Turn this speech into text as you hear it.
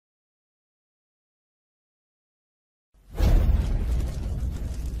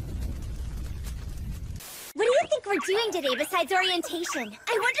doing today besides orientation?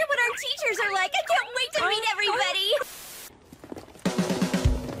 I wonder what our teachers are like. I can't wait to meet everybody!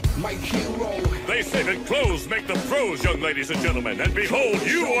 My hero. They say that clothes make the pros, young ladies and gentlemen, and behold,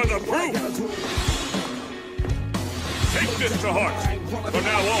 you are the proof! Take this to heart. From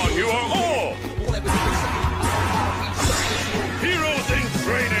now on, you are all heroes in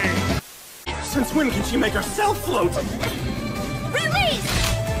training! Since when can she make herself float? Release!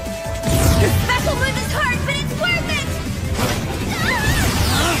 The special move is hard, but it's worth it!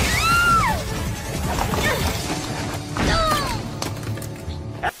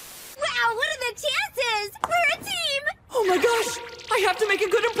 Wow, what are the chances? We're a team! Oh my gosh! I have to make a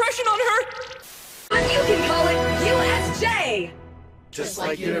good impression on her! You can call it USJ! Just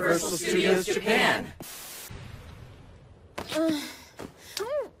like Universal Studios Japan.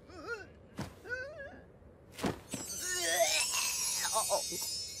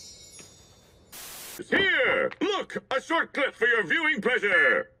 Here! Look! A short clip for your viewing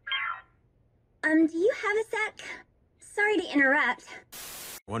pleasure! Do you have a sec? Sorry to interrupt.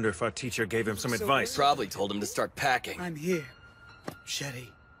 Wonder if our teacher gave him some advice. Probably told him to start packing. I'm here, Shetty.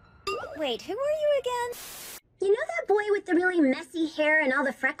 Wait, who are you again? You know that boy with the really messy hair and all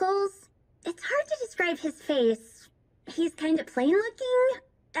the freckles? It's hard to describe his face. He's kind of plain looking.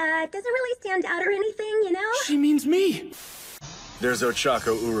 Doesn't really stand out or anything, you know? She means me! There's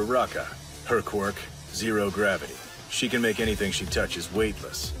Ochako Uraraka. Her quirk, zero gravity. She can make anything she touches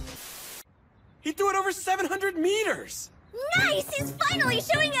weightless. He threw it over 700 meters! Nice! He's finally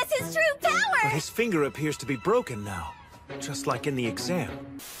showing us his true power! His finger appears to be broken now, just like in the exam.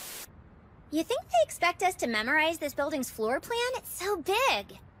 You think they expect us to memorize this building's floor plan? It's so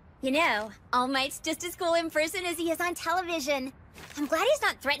big. You know, All Might's just as cool in person as he is on television. I'm glad he's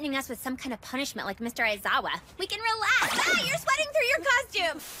not threatening us with some kind of punishment like Mr. Aizawa. We can relax. Ah, you're sweating through your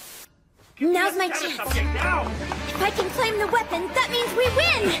costume! Now's my chance. If I can claim the weapon, that means we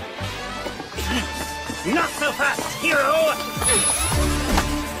win! Not so fast, hero!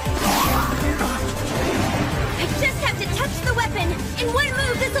 I just have to touch the weapon. In one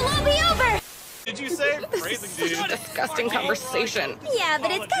move, this'll all be over! Did you say praising Such a disgusting conversation. Yeah,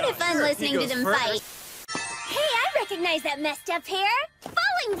 but it's kind of fun listening to them fight. Hey, I recognize that messed up hair!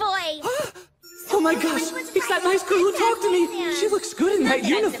 Falling Boy! Oh my gosh! It's that nice girl who talked to me! She looks good in that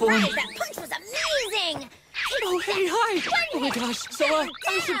uniform! I'm surprised. That punch was amazing! Oh, hey, hi! Oh my gosh, so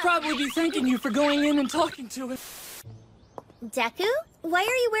I should probably be thanking you for going in and talking to him. Deku, why are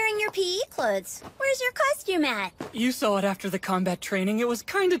you wearing your PE clothes? Where's your costume at? You saw it after the combat training. It was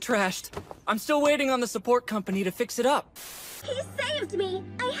kinda trashed. I'm still waiting on the support company to fix it up. He saved me!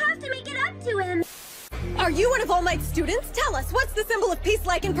 I have to make it up to him! Are you one of All Might's students? Tell us, what's the symbol of peace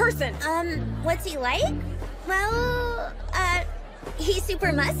like in person? What's he like? Well, he's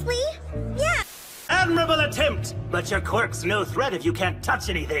super muscly? Yeah. Admirable attempt! But your quirk's no threat if you can't touch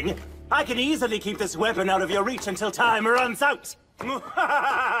anything. I can easily keep this weapon out of your reach until time runs out.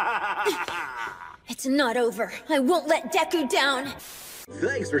 It's not over. I won't let Deku down.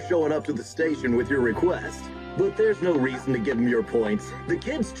 Thanks for showing up to the station with your request. But there's no reason to give him your points. The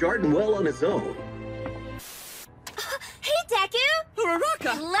kid's charting well on his own. Hey, Deku!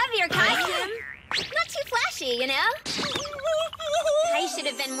 Uraraka! Love your costume. Not too flashy, you know? I should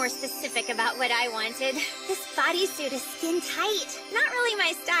have been more specific about what I wanted. This bodysuit is skin tight. Not really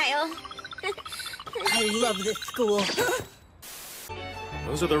my style. I love this school.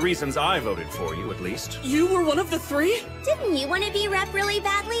 Those are the reasons I voted for you, at least. You were one of the three? Didn't you want to be rep really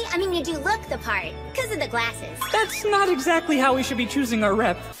badly? I mean, you do look the part. Because of the glasses. That's not exactly how we should be choosing our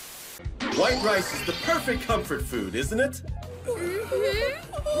rep. White rice is the perfect comfort food, isn't it?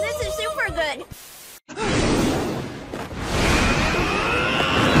 Mm-hmm. This is super good.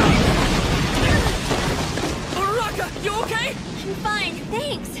 Uraraka, you okay? I'm fine,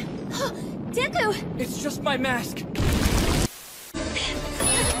 thanks. Deku! It's just my mask.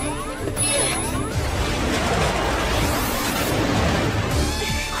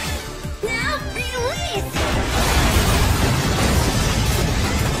 Now, release!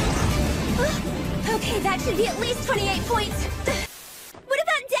 Okay, that should be at least 28 points. What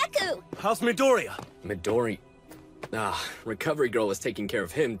about Deku? How's Midoriya? Midori. Recovery Girl is taking care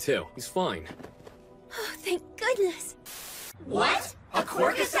of him, too. He's fine. Oh, thank goodness. What? A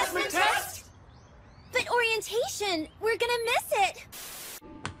quirk assessment test? But orientation, we're gonna miss it.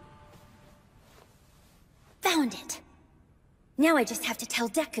 Found it. Now I just have to tell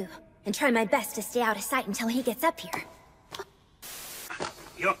Deku, and try my best to stay out of sight until he gets up here.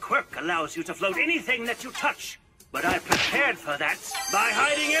 Your quirk allows you to float anything that you touch. But I prepared for that by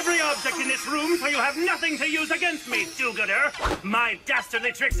hiding every object in this room so you have nothing to use against me, do-gooder. My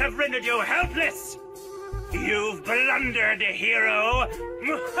dastardly tricks have rendered you helpless. You've blundered, hero!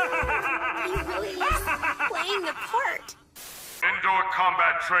 He really is playing the part. Indoor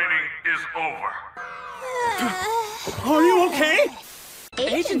combat training is over. Are you okay?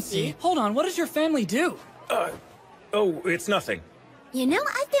 Agency? Hold on, what does your family do? Oh, it's nothing. You know,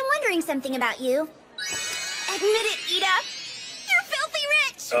 I've been wondering something about you. Admit it, Ida. You're filthy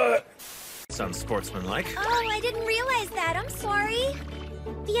rich! Sounds sportsmanlike. Oh, I didn't realize that. I'm sorry.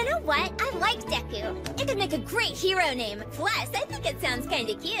 But you know what? I like Deku. It could make a great hero name. Plus, I think it sounds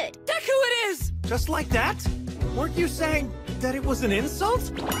kinda cute. Deku it is! Just like that? Weren't you saying that it was an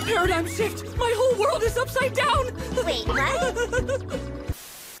insult? Paradigm shift! My whole world is upside down! Wait, what?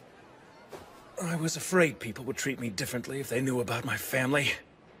 I was afraid people would treat me differently if they knew about my family.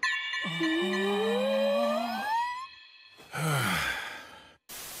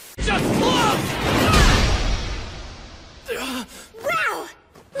 Just look! Wow!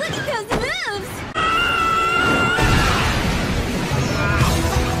 Look at those moves!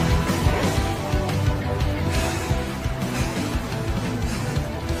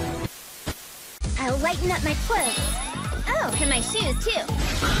 I'll lighten up my clothes. Oh, and my shoes, too.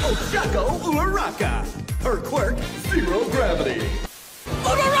 Ochako Uraraka. Her quirk, zero gravity.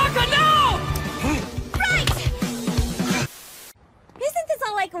 Uraraka, now! Right! Isn't this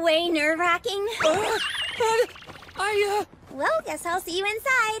all, like, way nerve-wracking? Well, guess I'll see you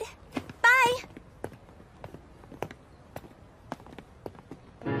inside. Bye!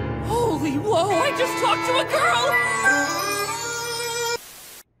 Holy whoa, I just talked to a girl!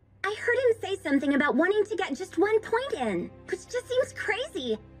 I heard him say something about wanting to get just 1 point in, which just seems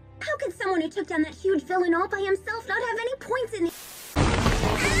crazy. How could someone who took down that huge villain all by himself not have any points in the...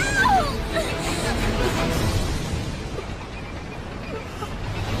 Ow!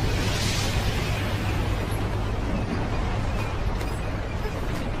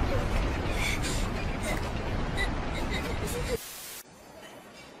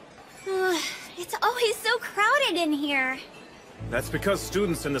 It's always so crowded in here. That's because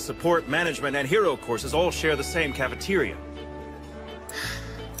students in the support, management, and hero courses all share the same cafeteria.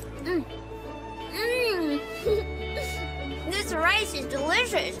 This rice is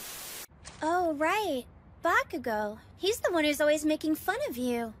delicious. Oh, right. Bakugo. He's the one who's always making fun of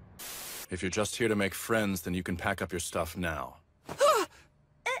you. If you're just here to make friends, then you can pack up your stuff now.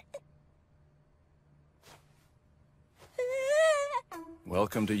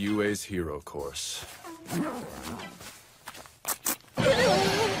 Welcome to UA's hero course.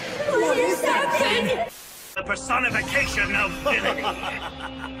 What is that thing? The personification of villainy.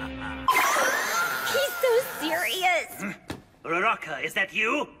 He's so serious. Uraraka, is that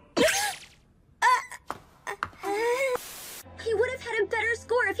you? He would have had a better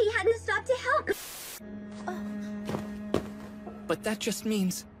score if he hadn't stopped to help me. But that just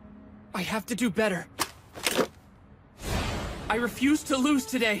means I have to do better. I refuse to lose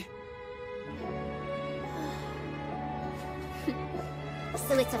today.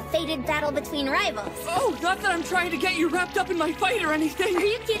 So it's a fated battle between rivals. Oh, not that I'm trying to get you wrapped up in my fight or anything. Are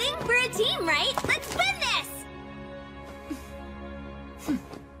you kidding? We're a team, right? Let's win this!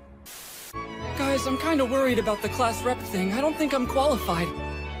 Guys, I'm kind of worried about the class rep thing. I don't think I'm qualified.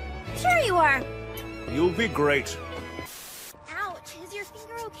 Sure you are. You'll be great. Ouch, is your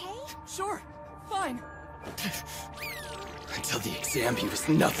finger okay? Sure, fine. Until the exam, he was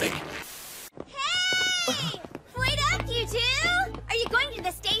nothing. Hey! Wait up, you two! Are you going to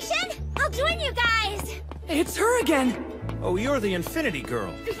the station? I'll join you guys! It's her again! Oh, you're the Infinity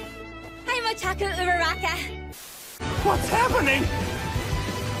Girl. I'm Ochako Uraraka. What's happening?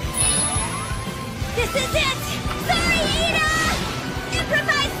 This is it! Sorry, Ida!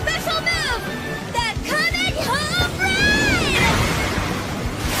 Improvised special move! The Comet Home Run!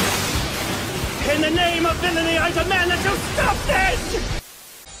 In the name of villainy, I demand that you stop this!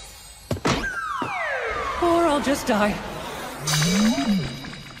 Or I'll just die.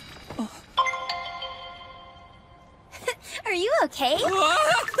 Are you okay?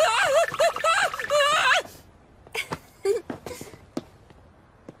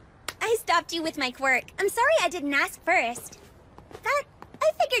 I stopped you with my quirk. I'm sorry I didn't ask first. But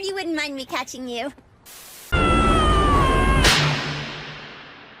I figured you wouldn't mind me catching you. And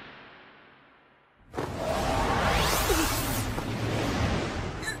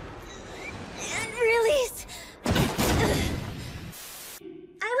release.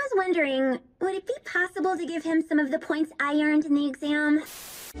 I was wondering, would it be possible to give him some of the points I earned in the exam?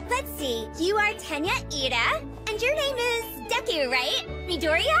 Let's see, you are Tenya Ida, and your name is Deku, right?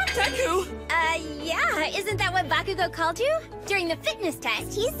 Midoriya? Deku! Yeah, isn't that what Bakugo called you? During the fitness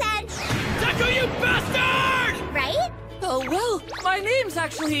test, he said... Deku, you bastard! Right? Oh, well, my name's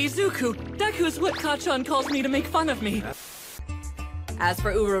actually Izuku. Deku's what Kachan calls me to make fun of me. As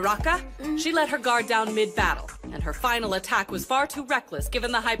for Uraraka, she let her guard down mid-battle, and her final attack was far too reckless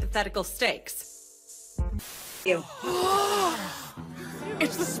given the hypothetical stakes. It's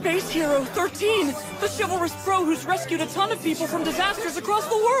the space hero, 13! The chivalrous pro who's rescued a ton of people from disasters across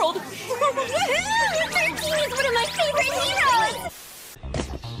the world! Woohoo! 13 is one of my favorite heroes!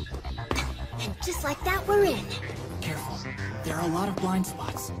 And just like that, we're in. Careful. There are a lot of blind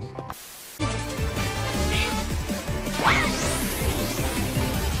spots.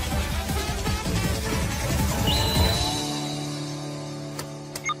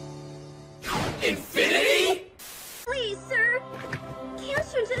 Infinity? Please, sir.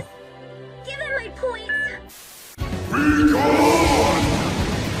 Can't you just give him my points?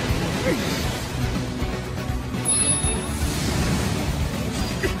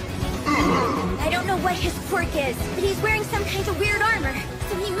 I don't know what his quirk is, but he's wearing some kind of weird armor,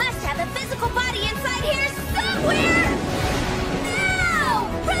 so he must have a physical body inside here somewhere! No!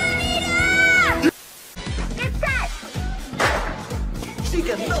 Rita! It's set! She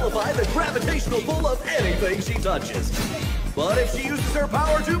can nullify the gravitational pull of anything she touches. But if she uses her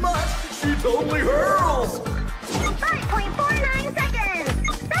power too much, she totally hurls! 5.49 seconds!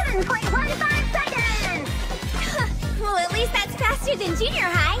 7.15 seconds! Well, at least that's faster than junior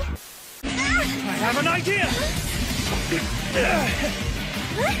high. I have an idea!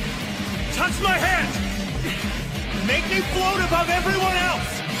 Touch my hand! Make me float above everyone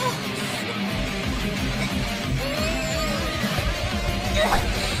else!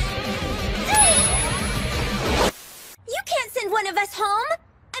 You can't send one of us home!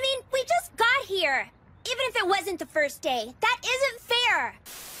 I mean, we just got here! Even if it wasn't the first day, that isn't fair!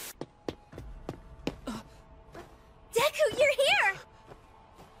 Deku, you're here!